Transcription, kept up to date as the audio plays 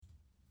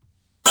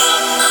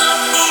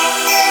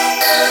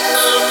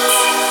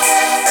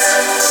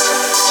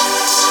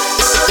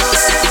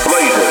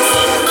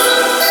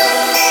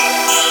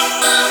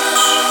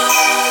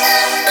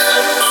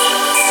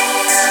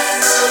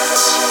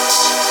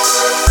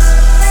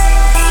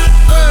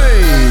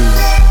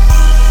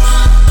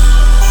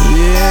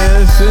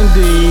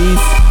indeed.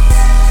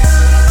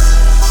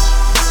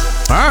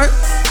 All right,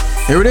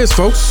 here it is,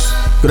 folks.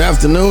 Good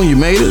afternoon. You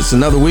made it. It's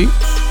another week.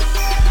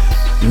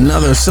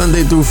 Another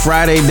Sunday through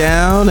Friday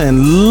down.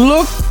 And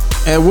look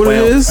at what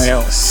it is.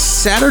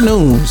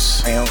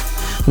 Saturnoons. Yeah.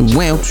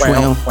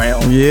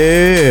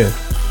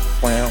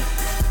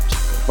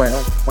 All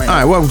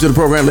right, welcome to the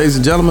program, ladies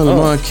and gentlemen.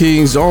 Lamont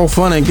Kings, all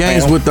fun and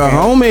games with the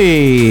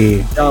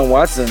homie John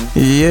Watson.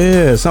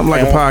 Yeah, something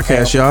like a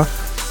podcast, y'all.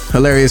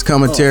 Hilarious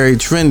commentary,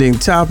 trending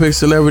topics,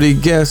 celebrity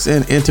guests,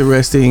 and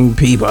interesting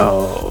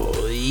people.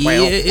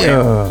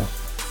 Yeah.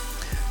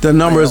 The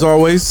number is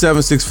always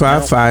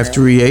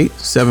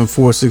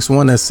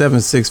 765-538-7461. That's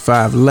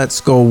 765.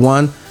 Let's go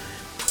one.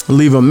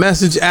 Leave a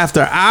message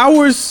after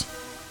hours.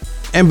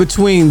 And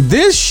between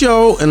this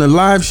show and the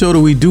live show that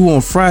we do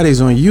on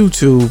Fridays on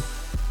YouTube,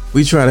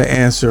 we try to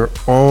answer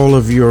all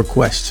of your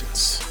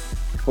questions.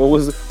 What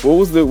was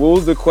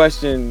the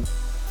question?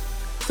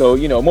 So,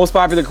 most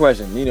popular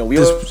question. We always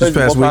the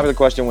most popular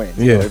question wins.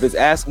 Yeah. If it's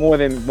asked more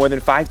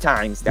than 5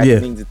 times, that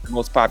means it's the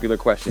most popular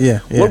question. Yeah.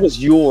 What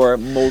was your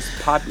most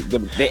popular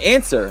the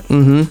answer to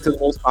the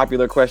most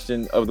popular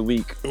question of the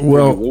week?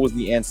 Well, what was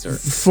the answer?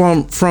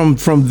 From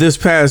this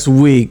past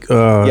week,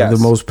 the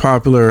most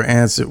popular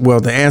answer,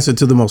 the answer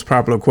to the most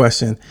popular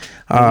question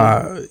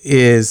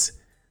is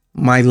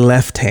my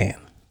left hand.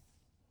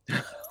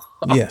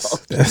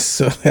 Yes.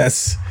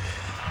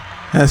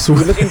 That's we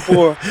were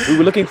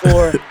looking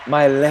for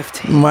my left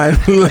hand. My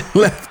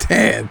left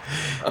hand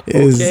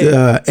is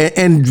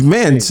and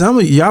man, some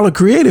of y'all are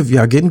creative.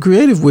 Y'all getting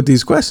creative with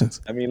these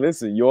questions. I mean,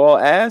 listen, you all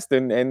asked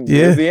and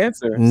here's the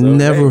answer.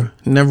 So,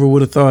 never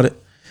would have thought it.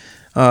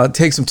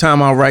 Take some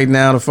time out right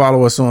now to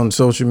follow us on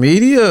social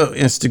media.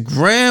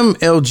 Instagram,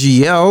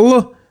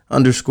 LGL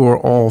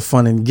 _ all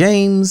fun and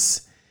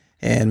games,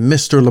 and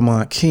Mr.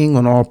 Lamont King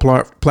on all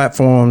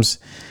platforms.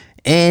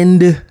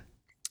 And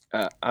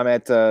I'm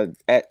at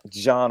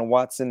John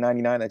Watson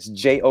 99. That's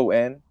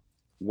JON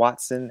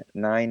Watson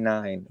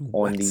 99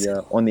 on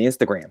the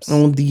Instagrams.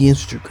 On the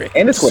Instagram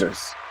and the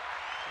Twitters.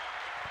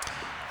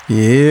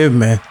 Yeah,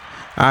 man.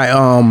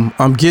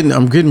 I'm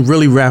getting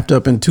really wrapped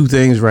up in two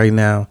things right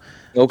now.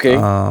 Okay.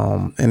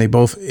 And they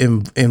both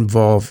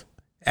involve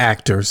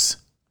actors.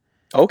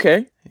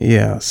 Okay.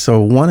 Yeah.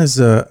 So one is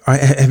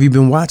have you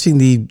been watching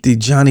the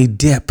Johnny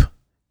Depp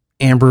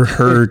Amber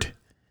Heard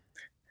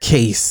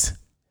case?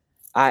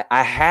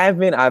 I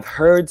haven't. I've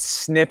heard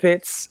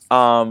snippets.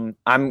 I'm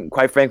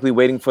quite frankly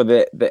waiting for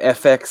the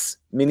FX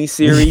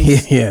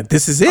miniseries. Yeah,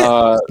 this is it.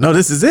 No,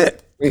 this is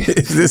it.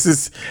 This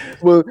is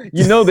well,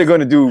 they're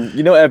going to do.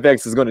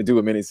 FX is going to do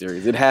a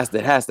miniseries. It has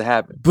to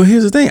happen. But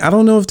here's the thing. I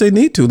don't know if they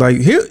need to. Like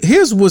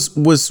here's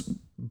was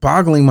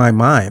boggling my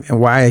mind and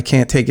why I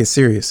can't take it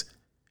serious.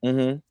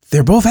 Mm-hmm.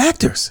 They're both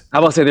actors. I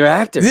will say they're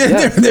actors.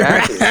 Yeah, they're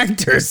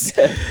actors.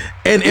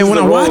 And when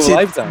I watch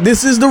it,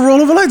 this is the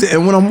role of a lifetime.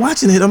 And when I'm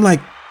watching it, I'm like,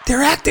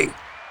 they're acting.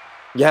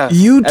 Yeah.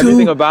 YouTube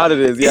everything about it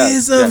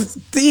is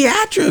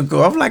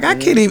theatrical. I'm like, I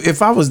can't even,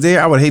 if I was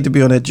there, I would hate to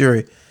be on that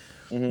jury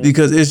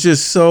because it's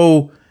just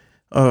so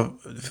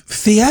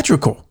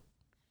theatrical.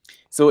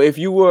 So if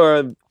you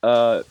were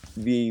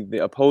the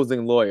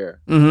opposing lawyer,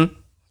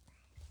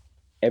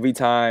 every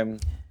time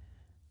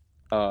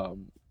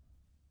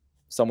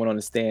someone on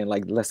the stand,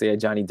 like let's say a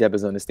Johnny Depp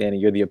is on the stand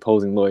and you're the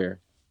opposing lawyer,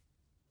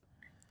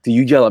 do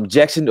you yell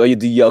objection or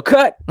do you yell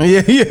cut?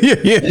 Yeah,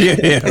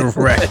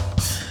 right.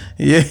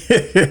 Yeah.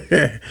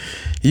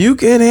 You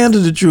can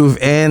handle the truth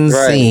and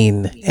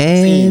scene.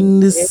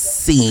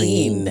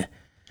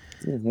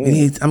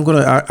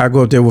 Mm-hmm. I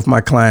go up there with my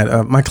client.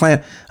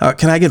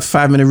 Can I get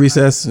 5-minute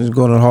recess and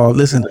go to the hall?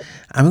 Listen,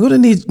 I'm gonna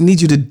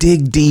need you to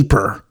dig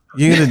deeper.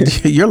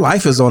 Your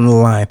life is on the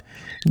line.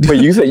 But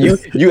you said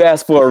you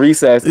asked for a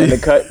recess and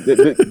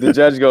the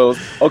judge goes,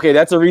 okay,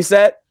 that's a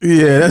reset.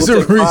 Yeah, that's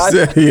a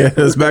reset. 5. Yeah,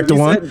 that's back to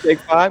 1.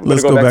 Take 5.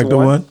 Let's go back to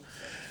 1.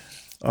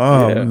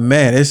 Oh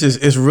man,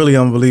 it's really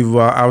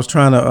unbelievable. I was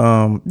trying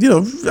to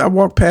I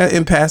walked past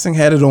in passing,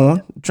 had it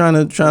on,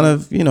 trying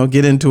to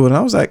get into it. And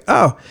I was like,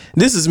 oh,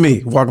 this is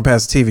me walking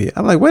past the TV.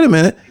 I'm like, wait a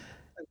minute,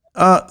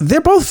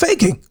 they're both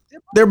faking.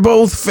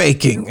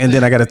 And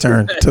then I got to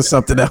turn to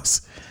something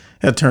else.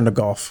 I turn to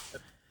golf.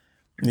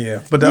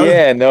 Yeah, but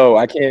no,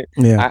 I can't.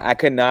 Yeah, I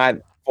could not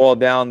fall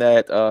down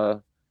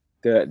that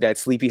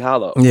Sleepy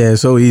Hollow. Yeah,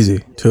 it's so easy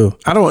too.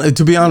 I don't.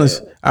 To be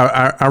honest,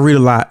 I read a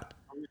lot.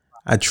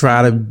 I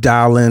try to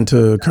dial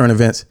into current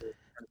events.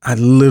 I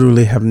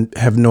literally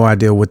have no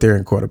idea what they're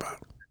in court about.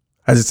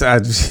 I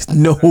just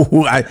know.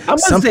 I'm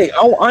gonna say,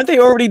 aren't they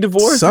already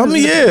divorced?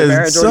 Something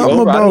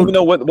about. I don't even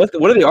know what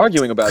are they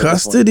arguing about?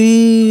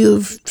 Custody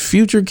of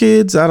future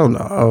kids. I don't know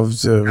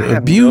of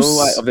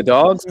abuse of the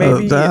dogs.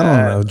 Maybe I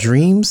don't know.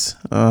 Dreams.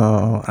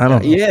 I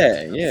don't know.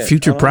 Yeah.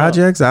 Future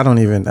projects. I don't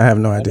even. I have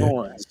no idea.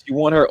 She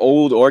want her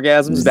old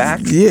orgasms back.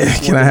 Yeah,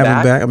 can I have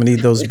them back? I'm gonna need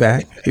those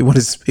back. He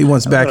wants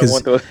back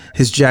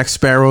his Jack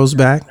Sparrows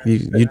back.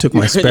 You took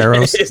my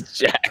sparrows. It's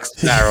Jack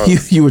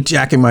Sparrows. You were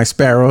jacking my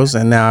sparrows,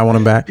 and now I want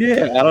them back.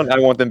 Yeah, I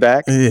want them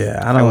back. Yeah,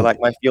 I would like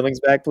my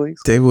feelings back, please.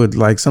 They would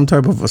like some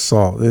type of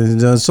assault.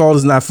 The assault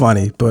is not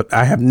funny, but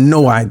I have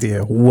no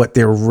idea what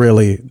they're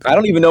really. I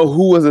don't even know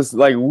who was this.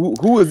 Like who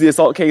was the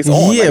assault case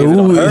on? Yeah, like, is it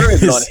on her?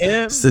 Is it on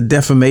him? It's the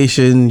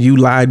defamation. You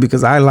lied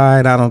because I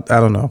lied. I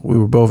don't know. We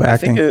were both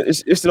acting. I think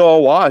it should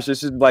all wash. It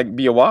should like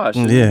be a wash.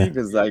 Yeah,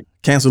 because like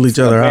cancel each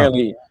other out.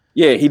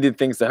 Yeah, he did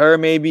things to her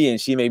maybe,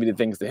 and she maybe did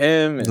things to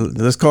him. And,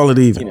 let's call it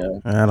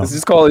even. Let's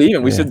just call it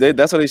even. We should.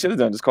 That's what they should have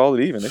done. Just call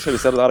it even. They should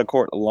have settled out of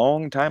court a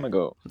long time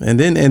ago. And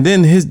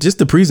then his just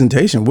the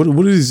presentation. What are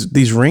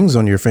these rings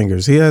on your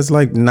fingers? He has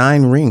like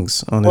 9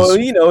 rings on his.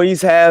 Well,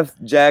 he's half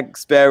Jack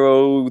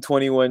Sparrow,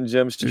 21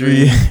 Jump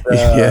Street.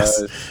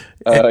 Yes.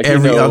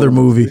 Every other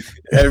movie.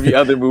 Every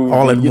other movie.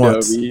 All at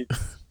once.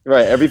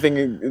 Right,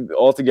 everything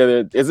all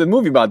together. It's a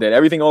movie about that.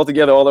 Everything all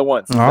together, all at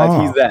once.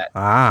 Like he's that.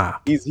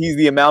 He's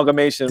the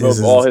amalgamation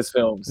of all his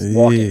films.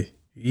 To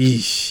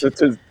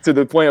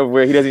the point of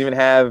where he doesn't even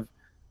have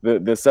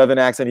the Southern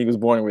accent he was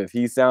born with.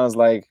 He sounds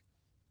like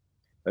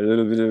a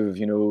little bit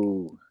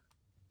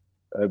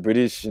of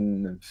British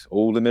and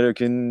old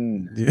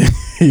American.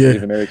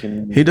 Native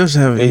American. He does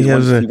have. He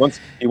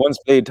once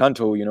played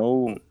Tonto.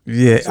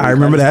 Yeah, so I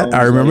remember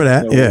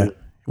that. Yeah,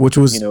 which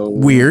was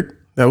weird.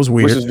 That was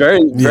weird. Which was very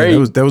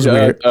that was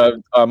weird.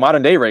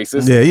 Modern day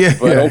racist. Yeah.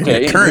 But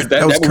okay,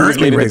 that was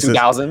currently racist. In the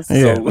 2000s.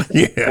 So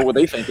what were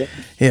they thinking?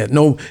 Yeah,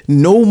 no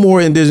more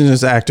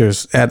indigenous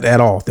actors at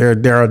all.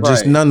 There are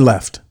just none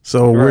left.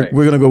 So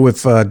we're gonna go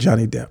with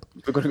Johnny Depp.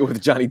 We're gonna go with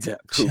Johnny Depp.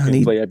 Who Johnny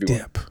can play everyone.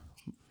 Depp.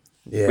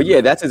 Yeah,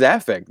 but that's his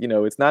affect.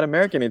 It's not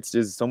American. It's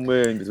just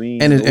somewhere in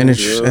between. And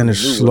it's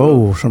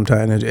slow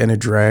sometimes, and it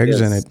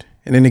drags, and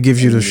then it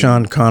gives you the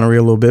Sean Connery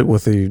a little bit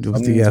with the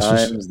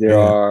sometimes there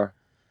are.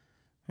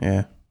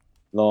 Yeah.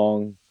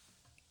 Long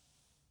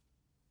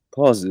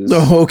pauses.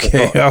 Oh,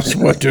 okay. I was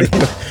wondering.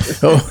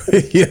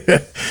 Yeah.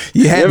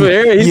 You had me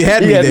there. He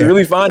had to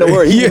really find a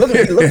word. He look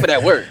for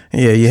that word.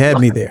 Yeah, you had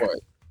me there.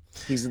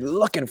 He's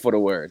looking for the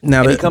word.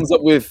 Now he comes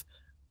up with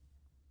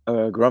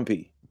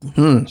grumpy.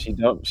 She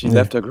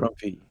left her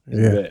grumpy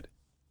in bed.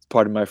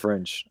 Pardon my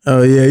French.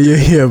 Oh yeah.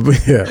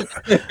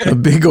 A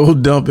big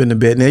old dump in the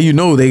bed.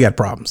 Now they got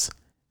problems.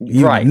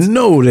 They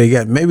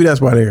got. Maybe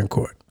that's why they're in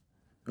court.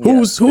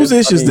 Whose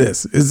ish is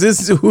this? Is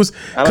this whose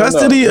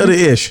custody of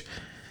the ish?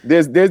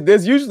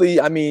 There's usually,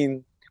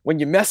 when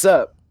you mess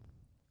up,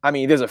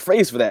 there's a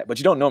phrase for that, but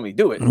you don't normally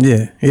do it.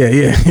 Yeah.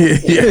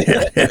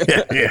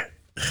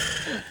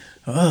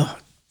 Oh,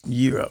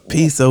 you're a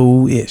piece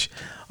of ish.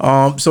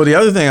 So the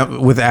other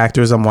thing with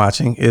actors I'm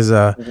watching is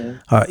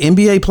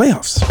NBA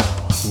playoffs.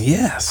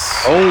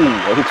 Yes.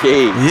 Oh,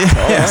 okay.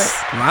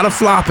 Yes. Right. A lot of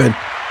flopping,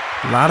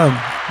 a lot of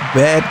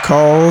bad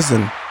calls,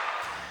 and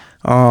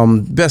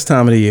best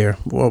time of the year.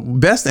 Well,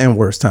 best and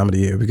worst time of the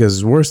year,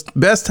 because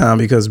best time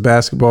because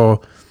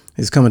basketball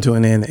is coming to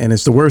an end, and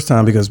it's the worst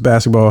time because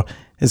basketball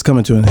is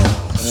coming to an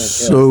end.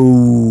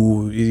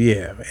 So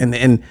yeah,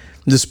 and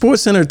the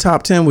Sports Center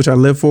top 10, which I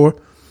live for,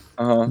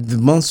 the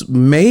months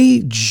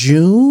May,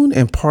 June,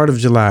 and part of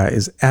July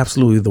is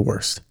absolutely the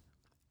worst.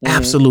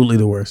 Absolutely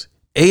the worst.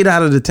 8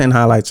 out of the 10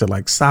 highlights are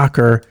like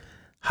soccer,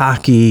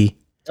 hockey.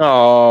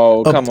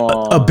 Oh, come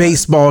on. A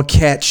baseball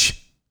catch.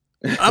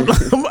 They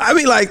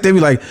be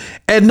like,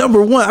 at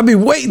number 1, I be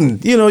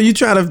waiting. You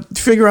try to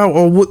figure out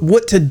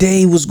what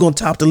today was going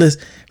to top the list,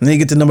 and then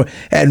you get to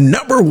at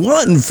number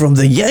 1 from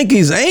the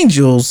Yankees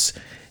Angels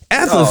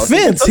at the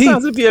fence.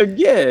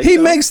 He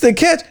makes the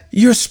catch.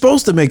 You're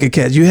supposed to make a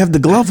catch. You have the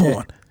glove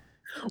on.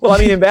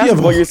 Well, in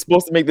basketball, you're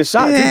supposed to make the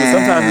shot too, but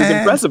sometimes it's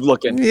impressive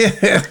looking.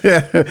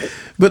 Yeah.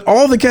 But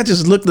all the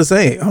catches look the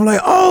same. I'm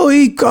like, oh,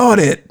 he caught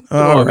it.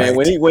 Oh man,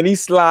 when he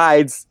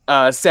slides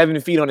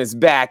 7 feet on his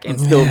back and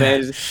still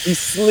manages,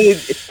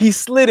 he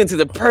slid into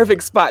the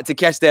perfect spot to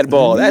catch that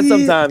ball. That's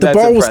sometimes the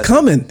ball was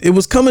coming. It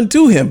was coming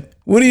to him.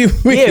 What do you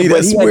mean? Yeah,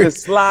 but he had to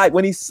slide.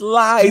 When he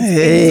slides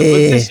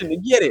into position to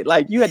get it,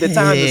 like you had the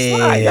time to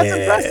slide. That's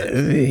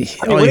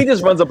impressive. When he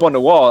just runs up on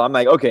the wall, I'm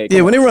like, okay.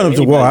 Yeah, when they run up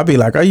the wall, I'd be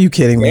like, are you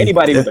kidding me?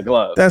 Anybody with a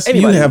glove.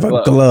 You have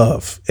a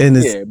glove. And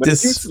but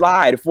if you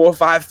slide 4 or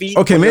 5 feet.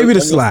 Okay, maybe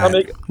the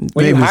slide.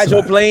 When you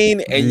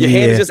hydroplane and your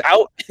hand is just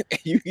out,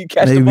 you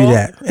catch the ball. Maybe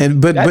that.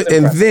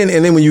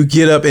 And then when you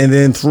get up and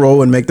then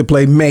throw and make the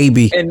play,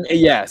 maybe. And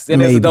yes,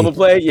 and there's a double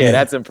play. Yeah,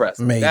 that's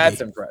impressive. Maybe.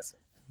 That's impressive.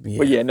 Yeah.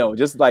 But no,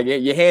 just like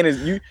your hand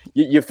is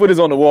your foot is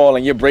on the wall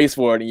and you're braced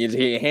for it, and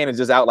your hand is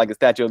just out like a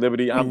Statue of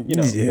Liberty. I'm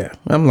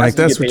like,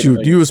 that's what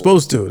you were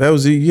supposed to. That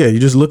was you're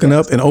just looking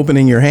up and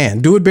opening your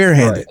hand. Do it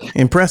barehanded. Right.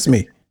 Impress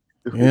me.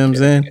 You know what I'm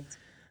saying?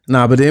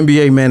 Nah, but the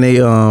NBA, man, they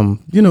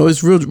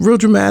it's real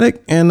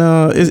dramatic, and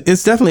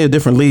it's definitely a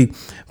different league.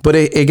 But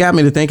it got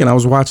me to thinking. I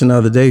was watching the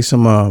other day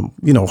some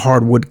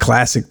hardwood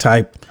classic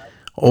type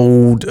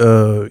old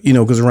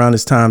because around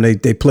this time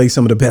they play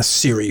some of the best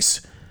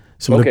series.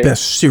 Some of the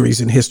best series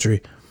in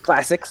history.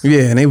 Classics.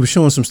 Yeah, and they were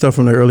showing some stuff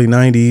from the early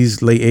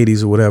 90s, late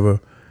 80s or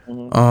whatever.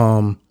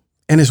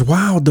 And it's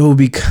wild though,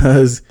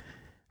 because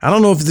I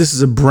don't know if this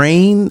is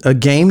a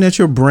game that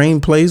your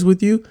brain plays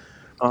with you.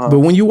 But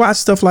when you watch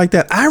stuff like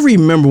that, I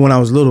remember when I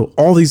was little,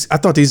 I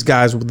thought these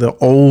guys were the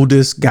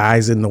oldest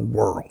guys in the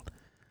world.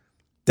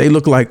 They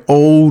looked like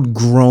old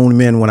grown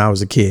men when I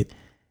was a kid.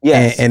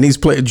 Yes. And these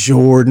players,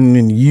 Jordan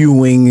and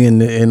Ewing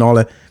and all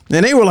that.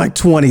 And they were like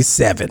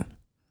 27.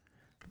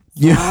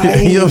 You know what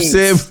I'm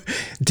saying?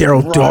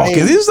 Darryl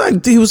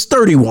Dawkins. He was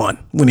 31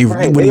 when he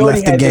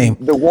left the game.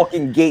 The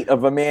walking gait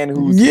of a man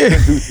who's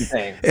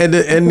things. And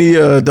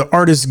the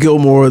Artist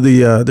Gilmore,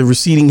 the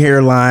receding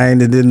hairline,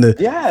 and then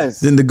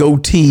the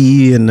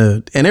goatee, and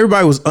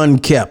everybody was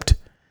unkept.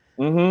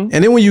 And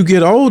then when you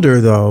get older,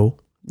 though,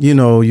 you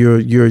know, your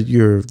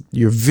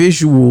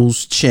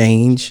visuals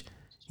change.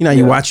 You know,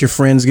 you watch your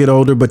friends get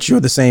older, but you're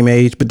the same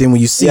age. But then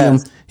when you see them,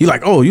 you're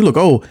like, oh, you look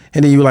old.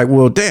 And then you're like,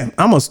 well, damn,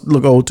 I must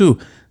look old too.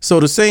 So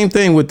the same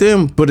thing with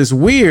them, but it's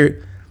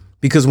weird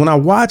because when I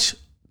watch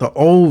the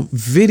old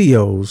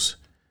videos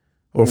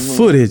or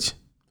footage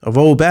of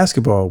old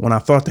basketball, when I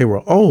thought they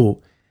were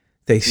old,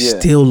 they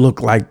still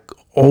look like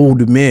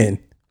old men.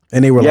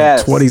 And they were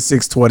like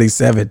 26,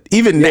 27.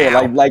 Even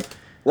now. Like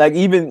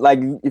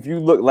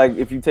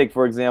if you take,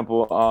 for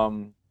example,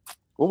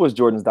 what was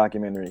Jordan's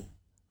documentary?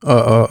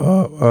 Last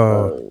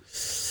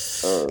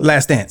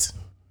Dance.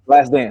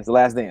 The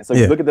Last Dance. So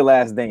you look at The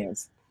Last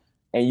Dance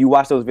and you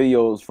watch those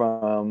videos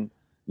from,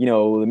 you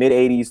know, the mid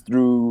 80s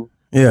through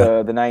the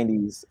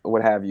 90s or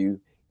what have you.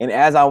 And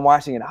as I'm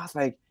watching it, I was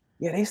like,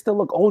 yeah, they still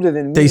look older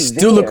than me. They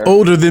still look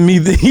older than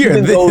me here.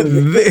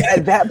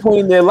 At that point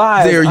in their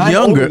lives, they're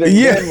younger. Right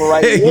yes. You know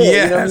what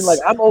I mean? Like,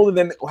 I'm older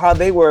than how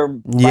they were.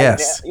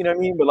 Yes. Now, you know what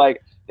I mean? But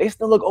like, they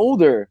still look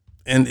older.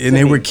 And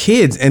they were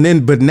kids.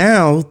 But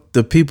now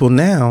the people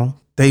now,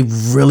 they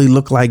really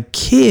look like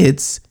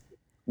kids.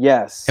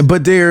 Yes.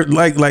 But they're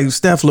like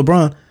Steph,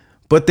 LeBron,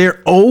 but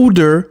they're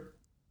older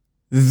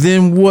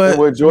than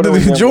what Jordan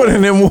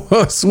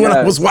was when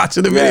I was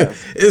watching the video.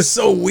 It's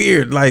so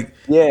weird. Like,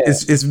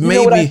 it's maybe. You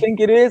know what I think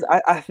it is?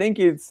 I think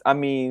it's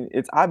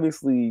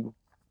obviously,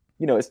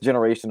 you know, it's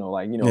generational.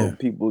 Like, you know,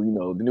 people, you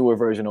know, the newer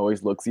version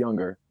always looks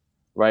younger,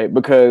 right?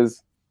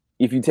 Because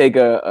if you take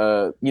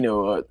a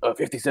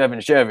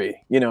 57 Chevy,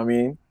 you know what I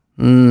mean?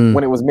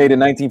 When it was made in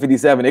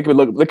 1957, it could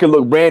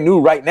look brand new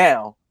right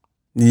now.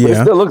 Yeah. But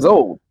it still looks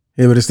old.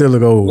 Yeah, but it still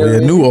look old. You know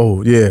new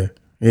old. Yeah.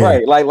 Yeah.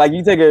 Right, like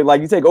you take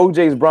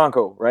OJ's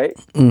Bronco, right?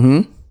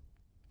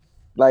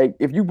 Like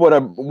if you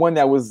bought one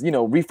that was, you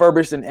know,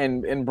 refurbished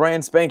and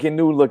brand spanking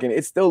new looking,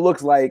 it still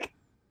looks like,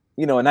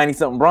 you know, a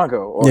 90-something Bronco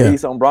or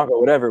 80-something Bronco,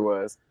 whatever it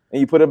was, and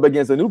you put it up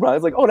against a new Bronco,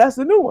 it's like, oh, that's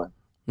the new one.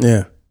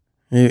 Yeah.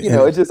 You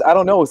know, it's just, I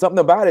don't know, something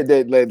about it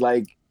that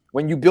like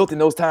when you built in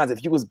those times,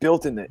 if you was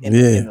built in the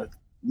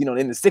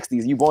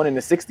 60s, you born in the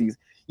 60s.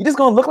 You're just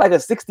gonna look like a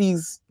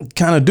 60s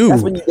kind of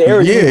dude. Yeah.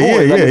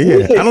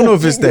 I don't know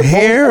if it's the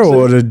hair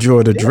or the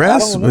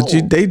dress, but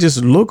they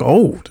just look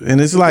old, and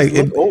it's like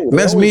it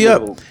messed me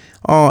up.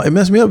 It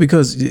messed me up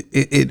because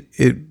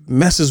it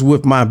messes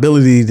with my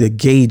ability to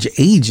gauge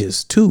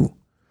ages too.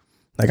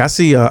 Like I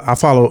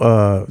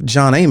follow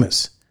John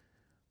Amos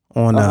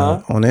on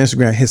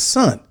Instagram, his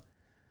son.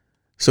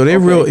 So they're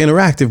real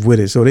interactive with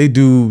it. So they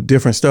do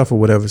different stuff or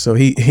whatever. So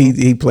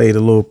he played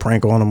a little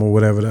prank on him or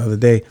whatever the other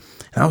day.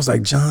 And I was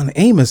like, John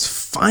Amos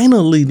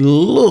finally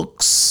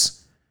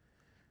looks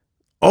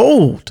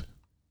old.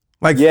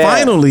 Like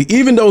finally,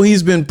 even though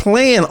he's been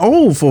playing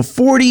old for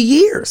 40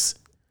 years.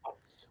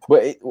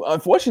 But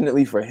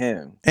unfortunately for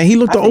him. And he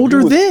looked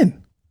older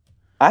then.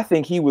 I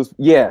think he was,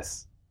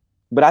 yes.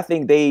 But I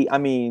think it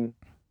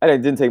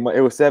didn't take much.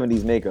 It was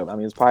 70s makeup. I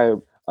mean, it's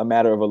probably a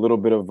matter of a little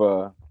bit of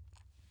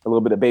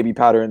baby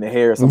powder in the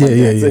hair or something like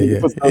that. So he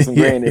put some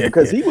gray in there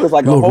because he was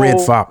like a whole Red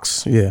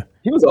Fox. Yeah.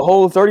 He was a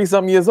whole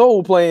 30-something years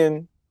old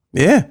playing.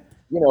 Yeah.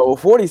 You know,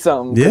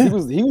 40-something. Yeah.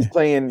 He was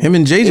playing. Him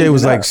and JJ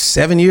was like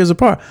 7 years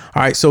apart.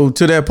 All right. So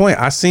to that point,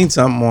 I seen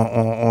something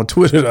on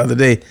Twitter the other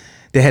day.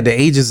 They had the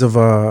ages of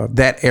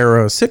that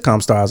era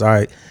sitcom stars. All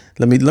right.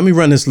 Let me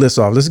run this list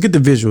off. Let's get the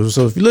visuals.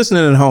 So if you're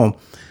listening at home,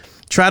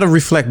 try to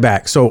reflect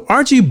back. So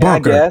Archie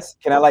Bunker.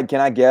 Can I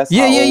guess?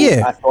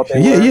 Yeah. I thought they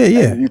were?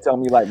 Yeah. You tell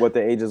me like what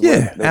the ages were.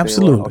 Yeah,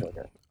 absolutely.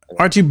 Okay.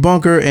 Archie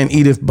Bunker and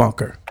Edith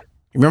Bunker.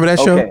 You remember that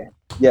show? Okay.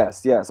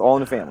 Yes. All in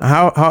the Family.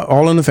 How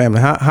All in the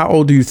Family? How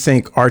old do you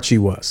think Archie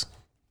was?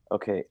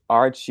 Okay,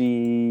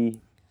 Archie,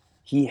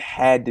 he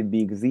had to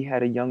be because he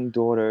had a young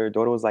daughter.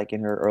 Daughter was like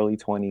in her early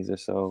 20s or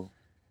so.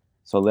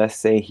 So let's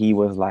say he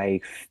was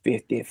like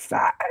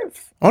 55.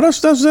 Oh,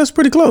 that's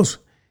pretty close.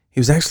 He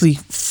was actually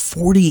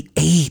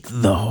 48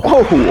 though.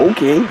 Oh,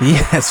 okay.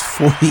 Yes,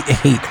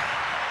 48.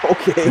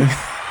 Okay.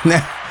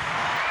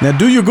 Now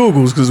do your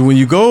Googles because when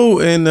you go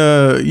and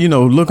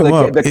look him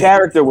up, the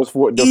character was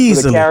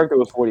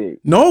 48.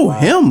 No,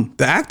 him,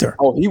 the actor.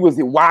 Oh, he was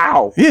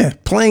wow. Yeah,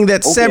 playing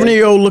that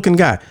 70-year-old looking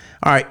guy.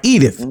 All right,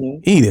 Edith.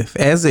 Edith,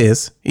 as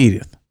is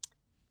Edith.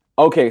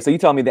 Okay, so you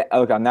tell me that.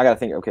 Okay, now I gotta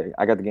think. Okay,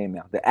 I got the game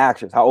now. The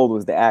actress. How old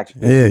was the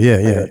actress?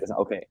 Yeah.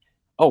 Okay.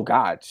 Oh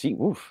God, she.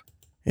 Oof.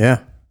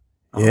 Yeah.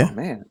 Oh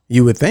man.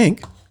 You would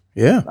think.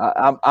 Yeah.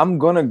 I'm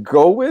gonna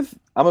go with.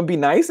 I'm gonna be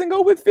nice and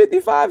go with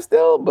 55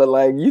 still, but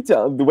like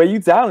the way you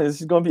tell it,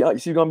 she's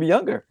gonna be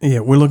younger.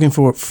 Yeah, we're looking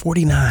for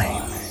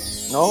 49.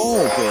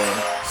 Oh, okay.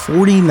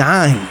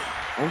 49.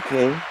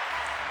 Okay.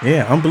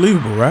 Yeah,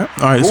 unbelievable, right?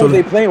 All right. What were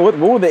they playing? What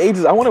were the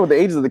ages? I wonder what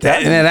the ages of the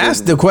cast. And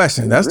that's the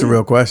question. That's the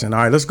real question.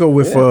 All right, let's go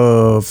with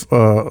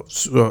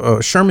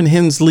Sherman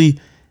Hemsley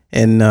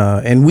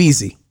and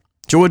Wheezy,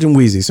 George and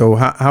Wheezy. So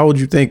how would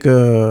you think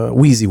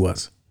Wheezy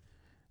was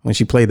when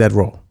she played that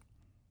role?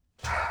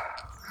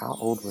 How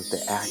old was the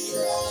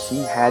actress? She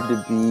had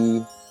to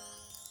be.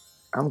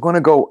 I'm gonna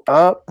go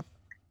up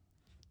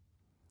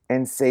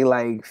and say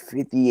like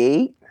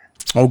 58.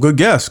 Oh, good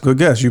guess. Good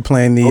guess. You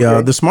playing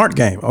the smart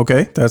game.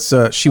 Okay. That's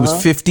she was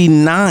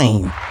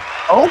 59.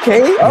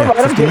 Okay. All right.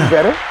 I'm getting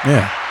better.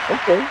 Yeah.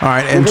 Okay. All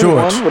right. And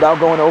George. Without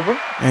going over.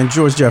 And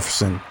George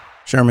Jefferson.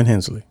 Sherman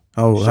Hemsley.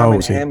 How old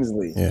was he?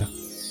 Hemsley. Yeah.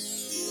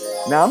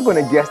 Now I'm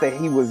gonna guess that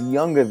he was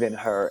younger than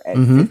her at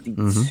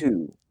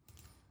 52.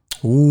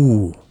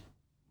 Ooh.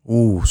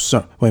 Ooh, wait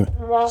a minute.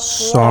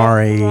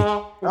 Sorry.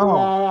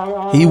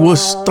 Oh. He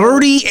was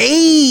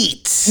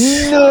 38.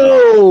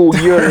 No,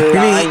 you're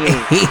lying.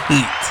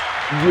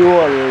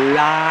 You're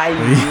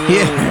lying.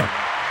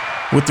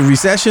 Yeah. With the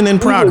recession in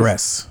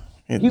progress.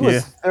 He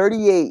was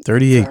 38.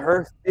 38. To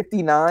her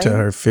 59. To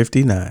her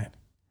 59.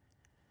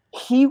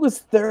 He was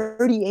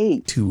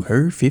 38. To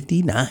her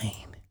 59.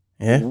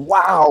 Yeah.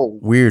 Wow.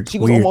 Weird. She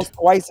was almost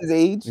twice his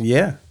age.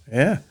 Yeah.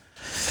 Yeah.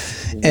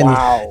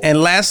 Wow.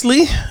 And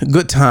lastly,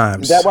 Good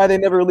Times. Is that why they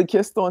never really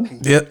kissed on?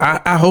 Yeah,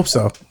 I hope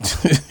so.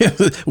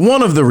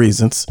 One of the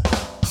reasons.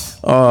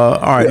 All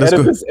right, let's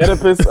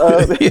Oedipus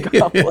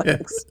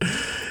complex.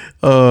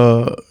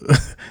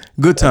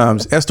 Good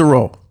Times. Esther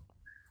Rolle.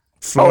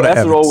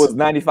 Esther Rolle was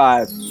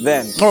 95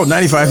 then. Oh,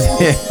 95.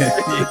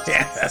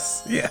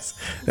 Yes.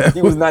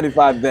 He was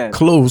 95 then.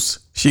 Close.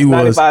 She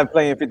 95 was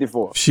playing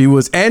 54. She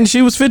was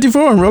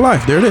 54 in real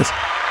life. There it is.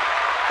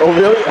 Oh,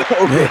 really?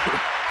 Okay.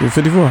 Yeah,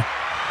 54.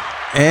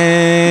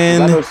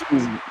 And I know she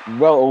was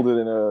well older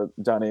than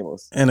John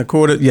Amos. And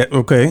according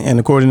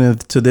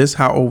to this,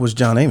 how old was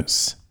John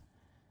Amos?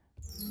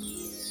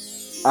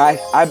 I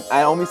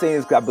only say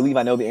this because I believe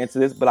I know the answer to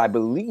this, but I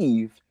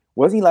believe,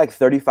 was he like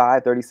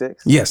 35,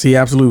 36? Yes, he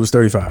absolutely was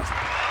 35.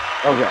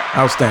 Okay.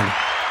 Outstanding.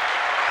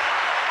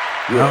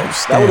 Yeah,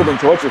 that would have been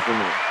torture for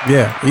me.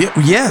 Yeah.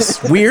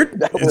 Yes. Weird.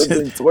 That would have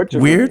been torture.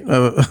 Weird.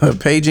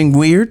 Paging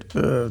weird.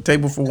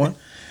 Table for one.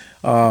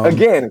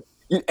 Again,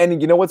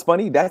 and you know what's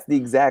funny? That's the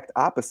exact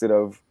opposite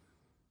of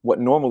what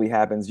normally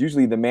happens.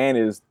 Usually the man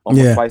is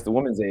almost twice the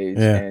woman's age.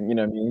 Yeah. And you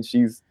know what I mean?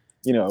 She's,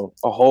 a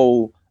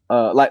whole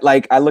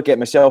like I look at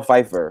Michelle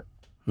Pfeiffer,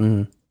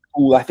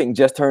 who I think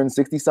just turned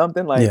 60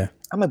 something. Like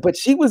I'm like, but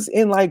she was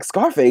in like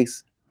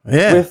Scarface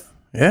with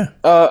Al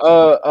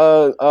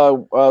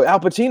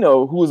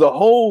Pacino, who was a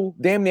whole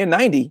damn near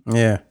 90.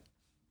 Yeah.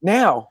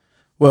 Now.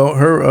 Well,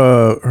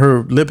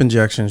 her lip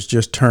injections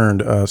just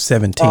turned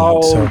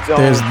 17. So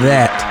there's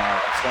that.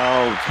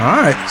 All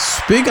right.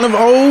 Speaking of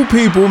old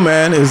people,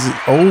 man, it's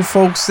Old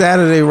Folks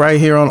Saturday right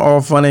here on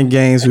All Fun and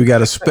Games. We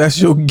got a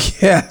special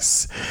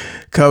guest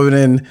coming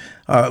in.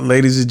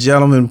 Ladies and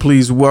gentlemen,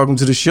 please welcome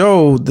to the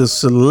show the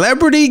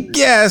celebrity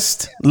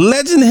guest,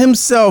 legend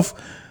himself,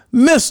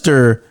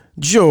 Mr.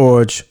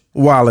 George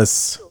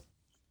Wallace.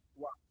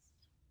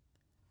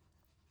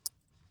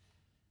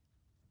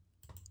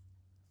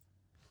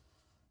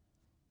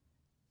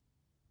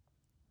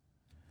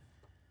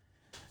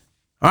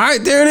 All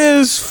right, there it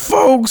is,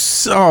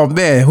 folks. Oh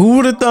man, who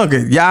would have thunk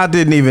it? Y'all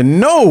didn't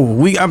even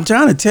know. I'm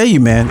trying to tell you,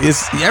 man.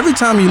 It's every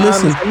time you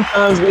listen.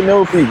 Sometimes we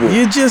know people.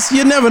 You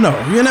never know.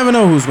 You never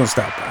know who's gonna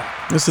stop by.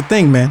 It's a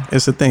thing, man.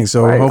 It's a thing.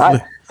 So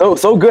hopefully.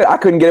 So good. I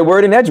couldn't get a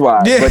word in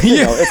edgewise. Yeah, but,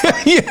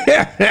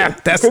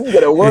 couldn't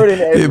get a word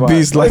in edgewise. It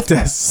beats like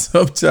that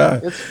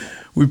sometimes.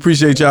 We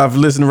appreciate y'all for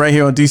listening right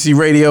here on DC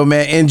Radio,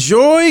 man.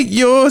 Enjoy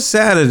your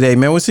Saturday,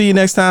 man. We'll see you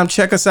next time.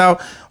 Check us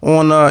out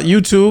on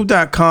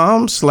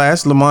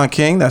youtube.com/Lamont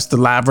King. That's the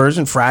live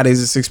version,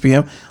 Fridays at 6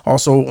 p.m.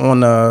 Also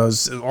on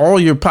all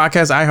your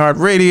podcasts,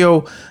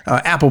 iHeartRadio,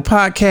 Apple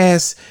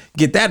Podcasts.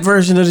 Get that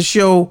version of the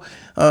show.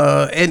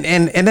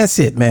 And that's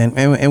it, man.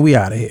 And we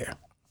out of here.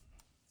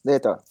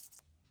 Later.